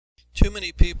Too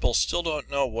many people still don't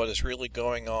know what is really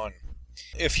going on.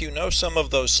 If you know some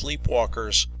of those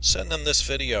sleepwalkers, send them this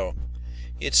video.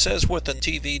 It says what the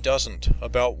TV doesn't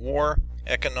about war,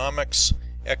 economics,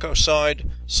 ecocide,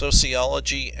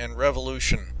 sociology, and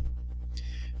revolution.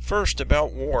 First,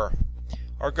 about war.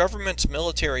 Our government's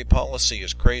military policy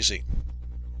is crazy.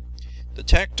 The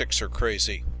tactics are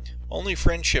crazy. Only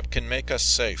friendship can make us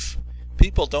safe.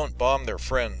 People don't bomb their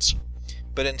friends.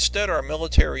 But instead our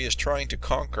military is trying to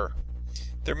conquer.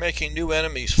 They're making new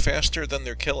enemies faster than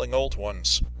they're killing old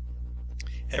ones.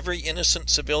 Every innocent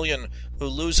civilian who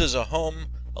loses a home,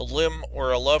 a limb,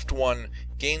 or a loved one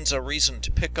gains a reason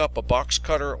to pick up a box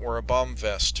cutter or a bomb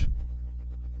vest.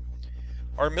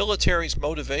 Our military's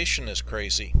motivation is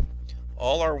crazy.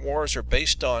 All our wars are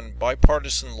based on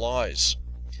bipartisan lies.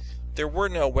 There were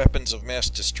no weapons of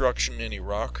mass destruction in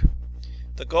Iraq.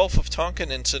 The Gulf of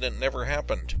Tonkin incident never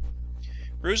happened.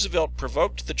 Roosevelt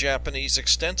provoked the Japanese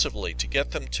extensively to get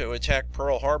them to attack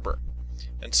Pearl Harbor,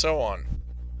 and so on.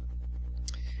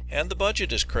 And the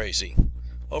budget is crazy.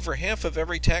 Over half of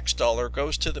every tax dollar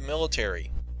goes to the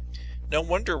military. No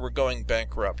wonder we're going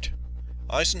bankrupt.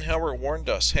 Eisenhower warned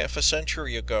us half a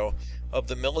century ago of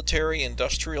the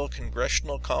military-industrial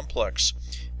congressional complex,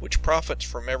 which profits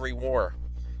from every war.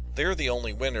 They're the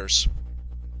only winners.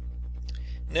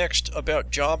 Next, about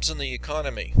jobs and the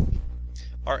economy.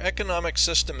 Our economic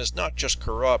system is not just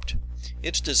corrupt,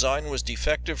 its design was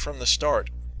defective from the start.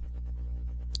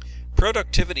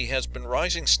 Productivity has been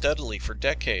rising steadily for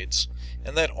decades,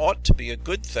 and that ought to be a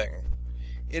good thing.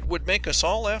 It would make us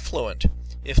all affluent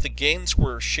if the gains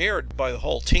were shared by the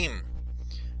whole team.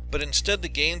 But instead the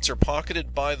gains are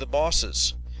pocketed by the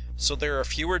bosses, so there are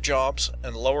fewer jobs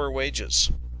and lower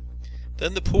wages.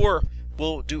 Then the poor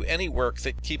will do any work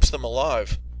that keeps them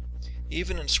alive,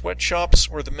 even in sweatshops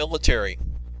or the military.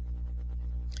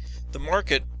 The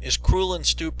market is cruel and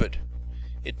stupid.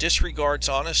 It disregards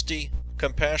honesty,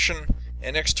 compassion,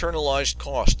 and externalized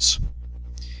costs.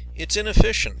 It's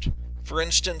inefficient. For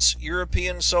instance,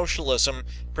 European socialism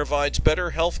provides better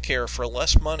health care for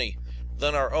less money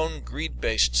than our own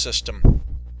greed-based system.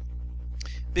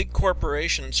 Big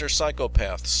corporations are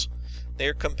psychopaths. They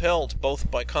are compelled both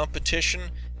by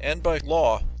competition and by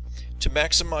law to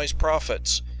maximize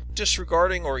profits,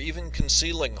 disregarding or even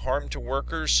concealing harm to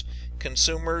workers,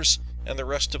 consumers, and the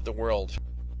rest of the world.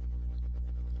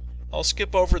 I'll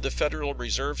skip over the Federal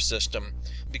Reserve System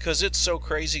because it's so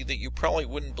crazy that you probably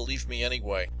wouldn't believe me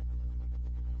anyway.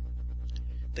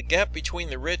 The gap between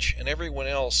the rich and everyone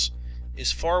else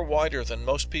is far wider than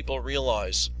most people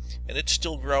realize, and it's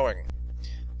still growing.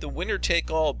 The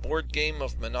winner-take-all board game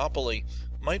of Monopoly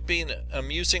might be an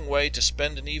amusing way to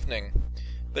spend an evening,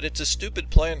 but it's a stupid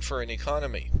plan for an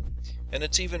economy. And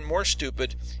it's even more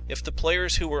stupid if the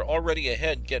players who are already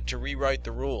ahead get to rewrite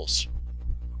the rules.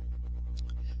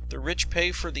 The rich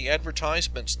pay for the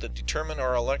advertisements that determine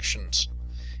our elections,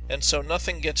 and so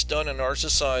nothing gets done in our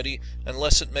society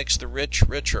unless it makes the rich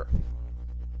richer.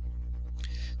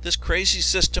 This crazy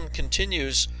system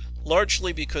continues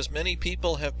largely because many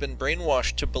people have been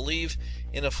brainwashed to believe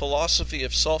in a philosophy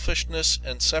of selfishness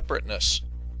and separateness.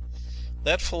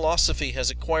 That philosophy has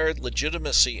acquired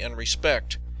legitimacy and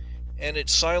respect, and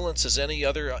it silences any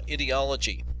other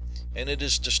ideology, and it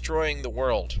is destroying the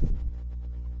world.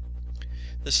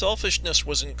 The selfishness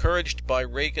was encouraged by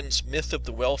Reagan's myth of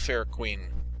the welfare queen.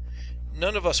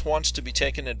 None of us wants to be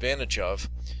taken advantage of.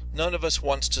 None of us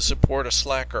wants to support a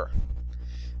slacker.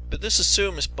 But this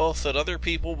assumes both that other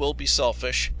people will be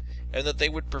selfish and that they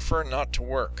would prefer not to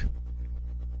work.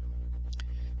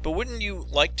 But wouldn't you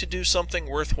like to do something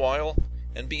worthwhile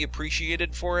and be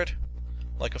appreciated for it?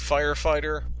 Like a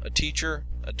firefighter, a teacher,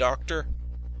 a doctor?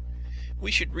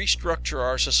 We should restructure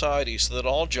our society so that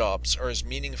all jobs are as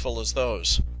meaningful as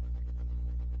those.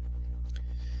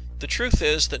 The truth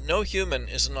is that no human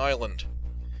is an island.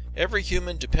 Every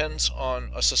human depends on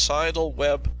a societal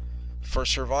web for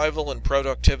survival and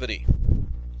productivity.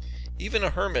 Even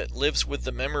a hermit lives with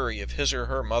the memory of his or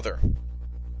her mother.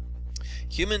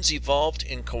 Humans evolved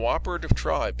in cooperative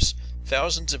tribes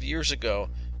thousands of years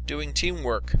ago, doing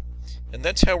teamwork. And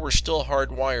that's how we're still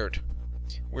hardwired.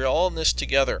 We're all in this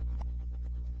together.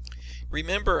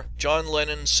 Remember John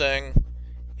Lennon sang,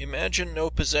 "Imagine no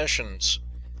possessions.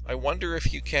 I wonder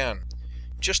if you can."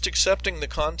 Just accepting the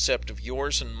concept of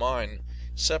yours and mine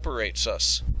separates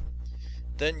us.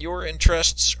 Then your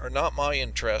interests are not my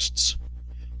interests.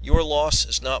 Your loss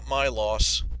is not my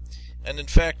loss. And in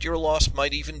fact, your loss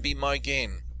might even be my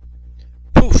gain.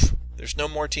 Poof! There's no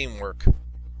more teamwork.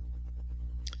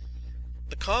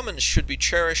 The commons should be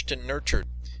cherished and nurtured,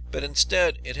 but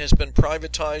instead it has been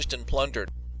privatized and plundered.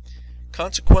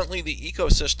 Consequently, the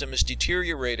ecosystem is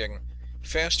deteriorating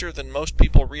faster than most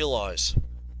people realize.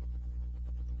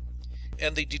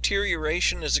 And the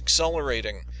deterioration is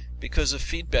accelerating because of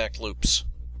feedback loops.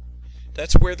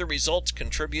 That's where the results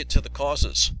contribute to the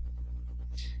causes.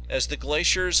 As the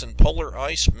glaciers and polar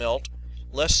ice melt,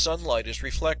 less sunlight is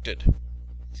reflected.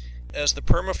 As the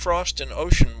permafrost and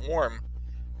ocean warm,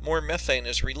 more methane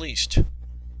is released.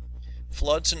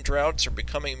 Floods and droughts are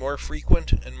becoming more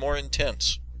frequent and more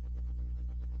intense.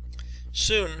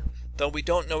 Soon, though we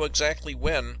don't know exactly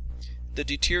when, the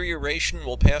deterioration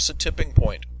will pass a tipping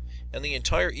point, and the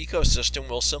entire ecosystem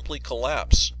will simply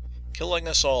collapse, killing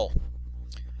us all.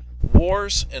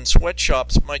 Wars and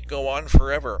sweatshops might go on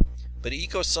forever, but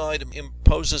ecocide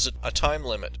imposes a time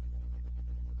limit.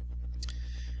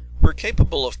 We're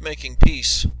capable of making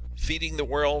peace, feeding the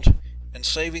world, and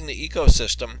saving the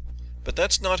ecosystem, but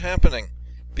that's not happening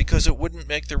because it wouldn't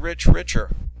make the rich richer.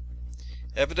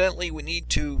 Evidently, we need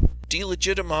to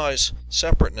delegitimize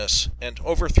separateness and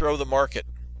overthrow the market.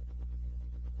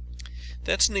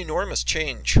 That's an enormous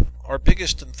change, our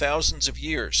biggest in thousands of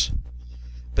years,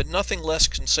 but nothing less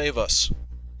can save us.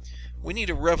 We need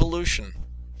a revolution.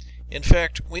 In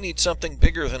fact, we need something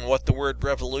bigger than what the word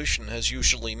revolution has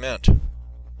usually meant.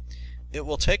 It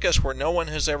will take us where no one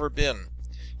has ever been,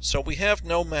 so we have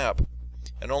no map,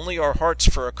 and only our hearts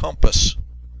for a compass.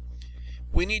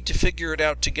 We need to figure it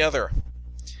out together,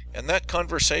 and that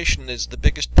conversation is the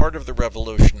biggest part of the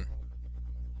revolution.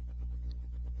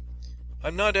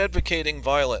 I'm not advocating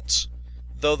violence,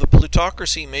 though the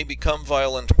plutocracy may become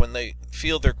violent when they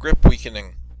feel their grip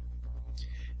weakening.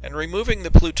 And removing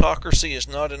the plutocracy is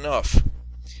not enough.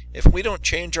 If we don't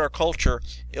change our culture,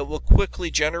 it will quickly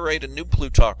generate a new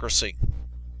plutocracy.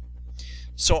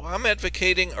 So I'm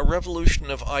advocating a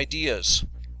revolution of ideas.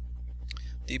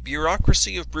 The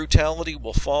bureaucracy of brutality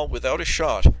will fall without a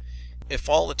shot if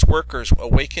all its workers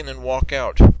awaken and walk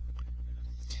out.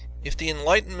 If the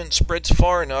Enlightenment spreads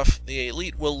far enough, the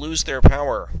elite will lose their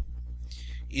power.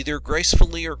 Either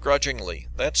gracefully or grudgingly,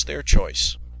 that's their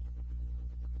choice.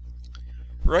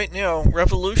 Right now,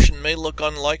 revolution may look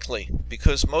unlikely,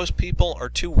 because most people are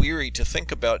too weary to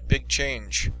think about big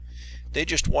change. They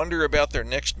just wonder about their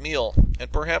next meal,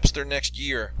 and perhaps their next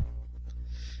year.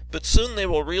 But soon they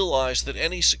will realize that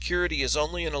any security is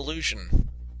only an illusion.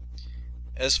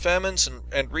 As famines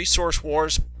and resource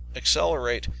wars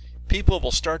accelerate, people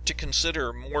will start to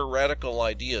consider more radical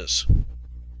ideas.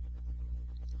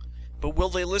 But will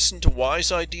they listen to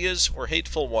wise ideas or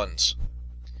hateful ones?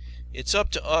 It's up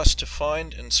to us to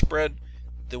find and spread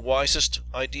the wisest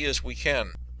ideas we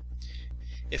can.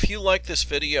 If you like this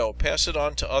video, pass it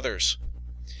on to others.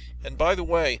 And by the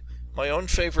way, my own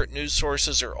favorite news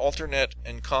sources are Alternet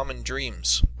and Common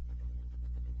Dreams.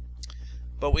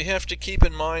 But we have to keep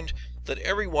in mind that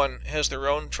everyone has their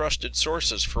own trusted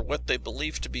sources for what they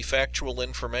believe to be factual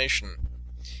information,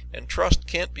 and trust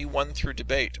can't be won through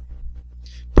debate.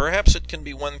 Perhaps it can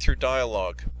be won through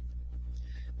dialogue.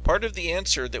 Part of the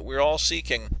answer that we're all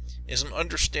seeking is an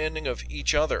understanding of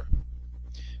each other.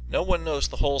 No one knows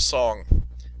the whole song,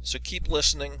 so keep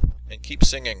listening and keep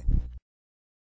singing.